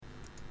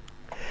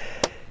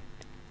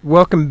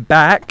welcome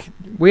back.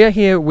 We are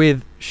here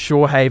with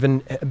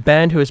Shorehaven, a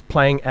band who is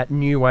playing at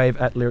New Wave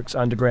at Lyrics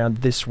Underground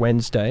this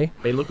Wednesday.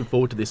 Been looking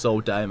forward to this all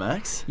day,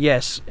 Max.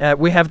 Yes,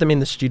 we have them in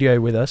the studio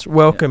with us.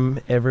 Welcome,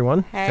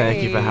 everyone. Hey.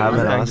 Thank you for having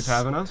us. Thanks for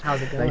having us.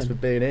 How's it going? Thanks for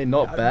being in.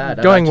 Not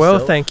bad. Going well,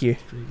 yourself? thank you.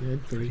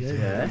 Pretty good.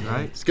 Yeah,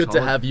 Right. it's good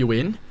to have you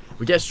in.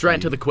 We get straight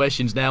into the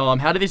questions now.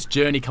 How did this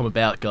journey come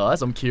about,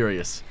 guys? I'm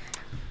curious.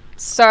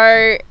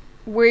 So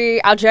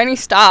our journey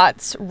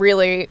starts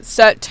really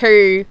Cert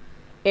 2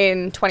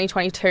 in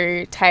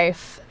 2022,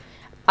 TAFE.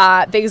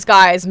 These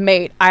guys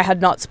meet. I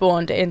had not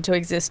spawned into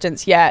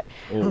existence yet.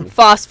 Ooh.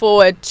 Fast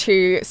forward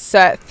to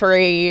Cert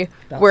 3.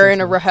 That's We're in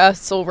a insane.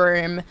 rehearsal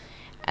room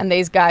and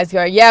these guys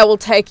go, yeah, we'll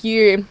take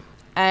you.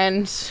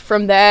 And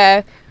from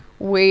there,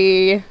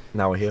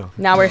 Now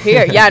we're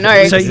here. Yeah,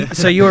 no.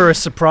 So you were a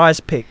surprise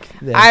pick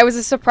then. I was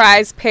a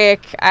surprise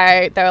pick.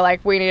 They were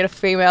like, we need a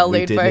female We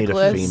lead did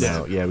vocalist. need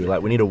a female. Yeah,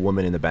 we need a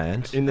woman in the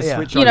band. In the Yeah.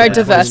 switch, You know, on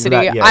diversity.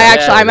 That- yeah,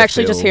 I'm yeah,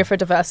 actually just feel- here for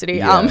diversity.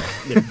 Yeah.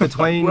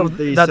 between Well,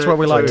 the that's Cert what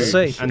we like to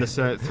 2 see. and the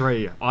Cert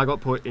 3, I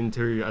got put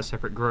into a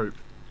separate group.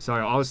 So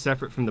I was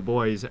separate from the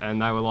boys,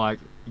 and they were like,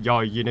 yo,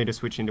 you need to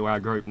switch into our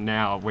group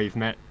now. We've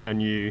met a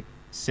new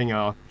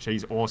singer.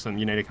 She's awesome.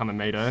 You need to come and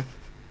meet her.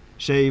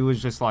 She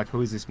was just like,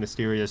 who is this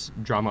mysterious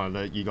drummer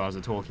that you guys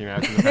are talking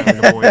about? Because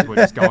apparently the boys were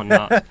just going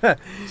nuts.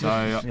 So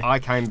I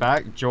came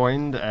back,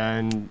 joined,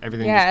 and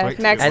everything just Yeah, clicked.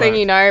 next It thing worked.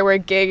 you know, we're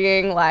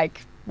gigging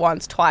like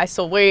once, twice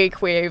a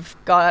week. We've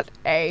got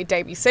a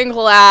debut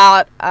single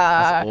out.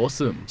 That's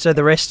awesome. So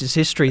the rest is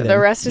history then. The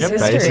rest is Yep,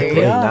 history.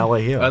 Basically, Yeah. now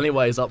we're here. Only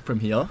way is up from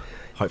here.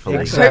 Hopefully.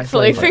 Exactly.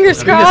 Hopefully,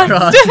 fingers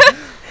crossed.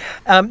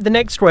 The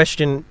next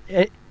question,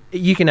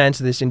 you can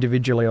answer this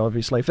individually,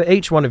 obviously. For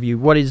each one of you,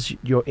 what is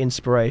your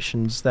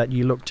inspirations that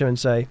you look to and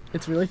say,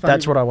 It's really funny.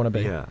 that's what I want to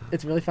be? Yeah.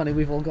 It's really funny.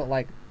 We've all got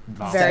like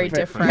Very separate-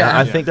 different. Yeah,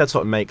 I Yeah. think that's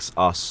what makes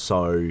us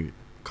so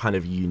kind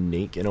of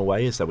unique in a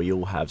way, is that we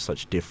all have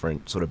such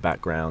different sort of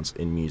backgrounds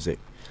in music.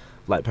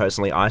 Like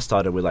personally, I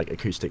started with like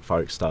acoustic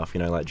folk stuff,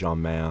 like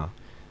John Mayer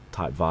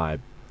type vibe.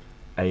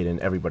 Aiden,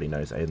 everybody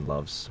knows Aiden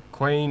loves.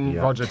 Queen,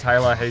 Yeah. Roger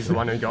Taylor, he's the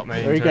one who got me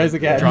There he into goes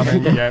again.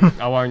 drumming. Yeah,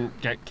 I won't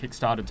get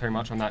kick-started too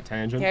much on that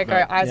tangent. Yeah, go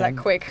but Isaac,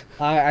 Yeah. quick.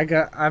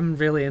 I'm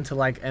really into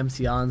like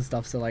MCR and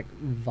stuff, so like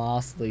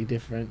vastly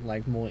different,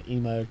 like more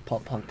emo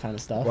pop punk kind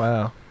of stuff.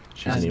 Wow.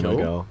 She's That's an emo cool.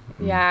 girl.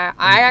 Yeah,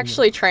 I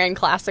actually trained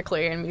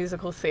classically in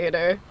musical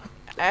theatre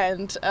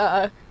and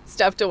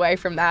stepped away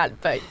from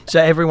that. But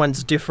So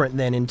everyone's different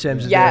then in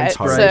terms of yeah, their it's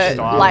inspiration.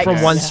 like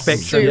From one yeah.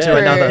 spectrum to super,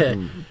 another.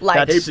 Like,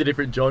 That's- Heaps of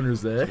different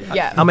genres there.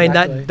 yeah. I mean,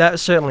 Exactly. that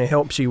certainly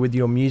helps you with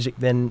your music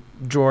then,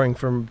 drawing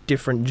from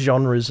different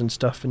genres and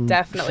stuff and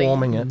Definitely.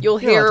 forming it. You'll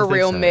Yeah, hear I a think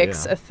real so,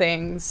 mix yeah. of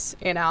things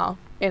in our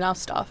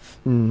stuff.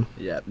 Mm.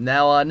 Yeah.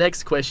 Now,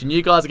 next question.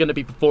 You guys are going to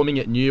be performing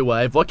at New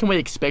Wave. What can we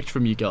expect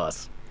from you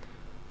guys?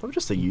 Probably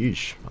just a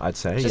huge, I'd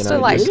say. Just you know, a,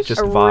 like, just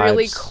a vibes,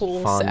 really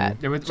cool fun. set.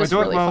 Yeah, we're Just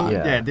doing really well. fun.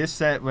 Yeah. Yeah, this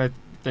set we're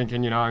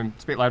thinking,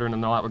 it's a bit later in the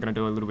night. We're going to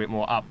do a little bit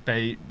more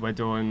upbeat. We're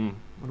doing.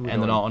 What are we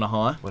And the doing? night on a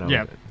high. What Yeah.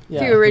 else? A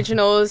few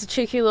originals, a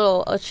cheeky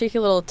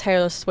little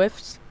Taylor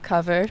Swift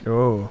cover,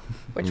 Oh.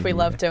 which we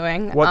love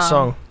doing. What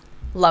song?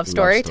 Love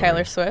Story, Love Story.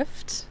 Taylor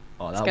Swift.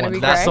 Oh, It's that gonna one. be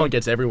That great. song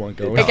gets everyone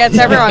going. It gets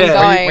everyone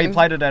Yeah, we going.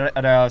 played it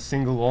at our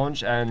single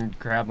launch, and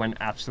crowd went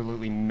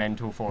absolutely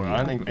mental for it. I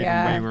don't think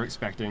Yeah. even we were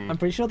expecting. I'm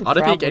pretty sure the I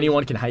don't crowd think was-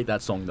 anyone can hate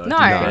that song though. No.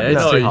 to be fair. No,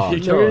 it's too hard. you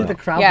Literally, can't. the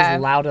crowd Yeah.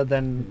 was louder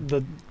than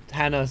the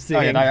Hannah Oh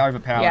singing. yeah, they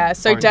overpowered. Yeah,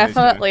 so both these two.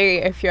 definitely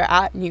if you're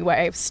at New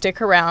Wave,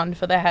 stick around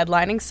for the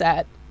headlining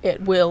set.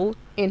 It will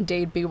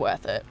indeed be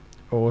worth it.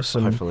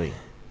 Awesome. Hopefully.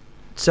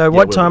 So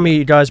what we'll time be. will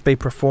you guys be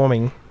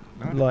performing?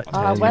 Like,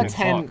 We're 10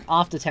 10 o'clock.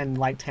 after 10,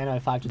 like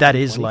 10:05 to that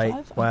is late.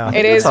 10:25. Wow. It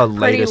That's is our pretty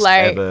latest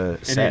late. ever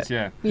It set. is,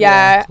 yeah.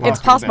 Yeah, Yeah. it's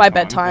past my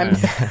bedtime.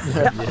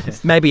 Yeah.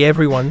 Maybe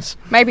everyone's.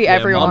 Maybe Yeah,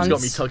 everyone's. Mum's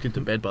got me tucked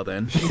into bed by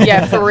then.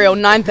 Yeah, for real.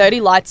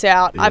 9:30 lights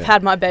out. I've Yeah.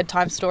 had my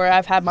bedtime story.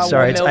 I've had my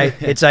Sorry, warm milk.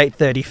 it's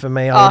 8:30 for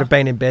me. I Oh. would have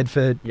been in bed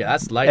for Yeah,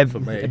 that's late a, for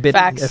me. a bit,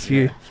 Facts. a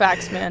few.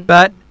 Facts, man.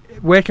 But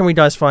where can we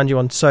guys find you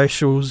on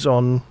socials?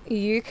 On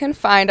You can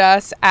find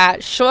us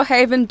at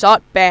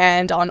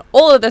shorehaven.band on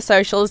all of the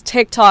socials,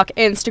 TikTok,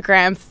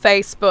 Instagram,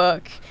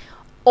 Facebook,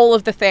 all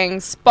of the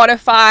things.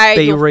 Spotify.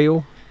 Be you'll-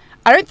 Real.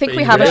 I don't think Be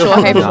we have a Real.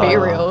 Shorehaven No. Be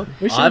Real.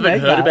 We should I haven't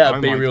make heard that. about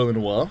Oh Be my- Real in a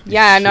while.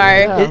 Yeah, no,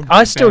 Yeah.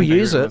 I still Band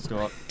use Be it, Real, let's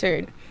go.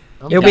 dude.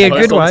 it'll be a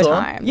Post good all way. the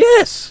time.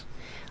 Yes.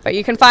 But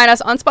you can find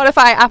us on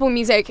Spotify, Apple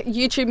Music,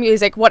 YouTube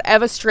Music,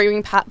 whatever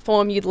streaming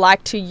platform you'd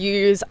like to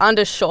use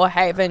under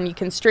Shorehaven. You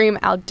can stream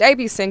our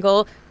debut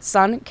single,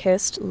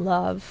 Sun-Kissed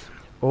Love.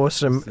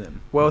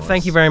 Awesome. Well,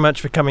 thank you very much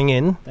for coming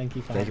in. Thank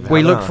you for Thank you having for We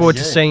us. look us. forward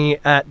to Yeah. seeing you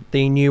at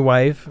the New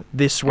Wave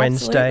this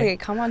Wednesday Absolutely.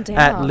 Come on down.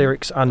 at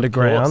Lyrics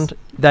Underground.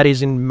 That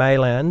is in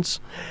Maylands.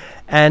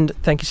 And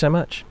thank you so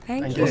much.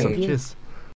 Thank Thank you. you. Awesome. Cheers.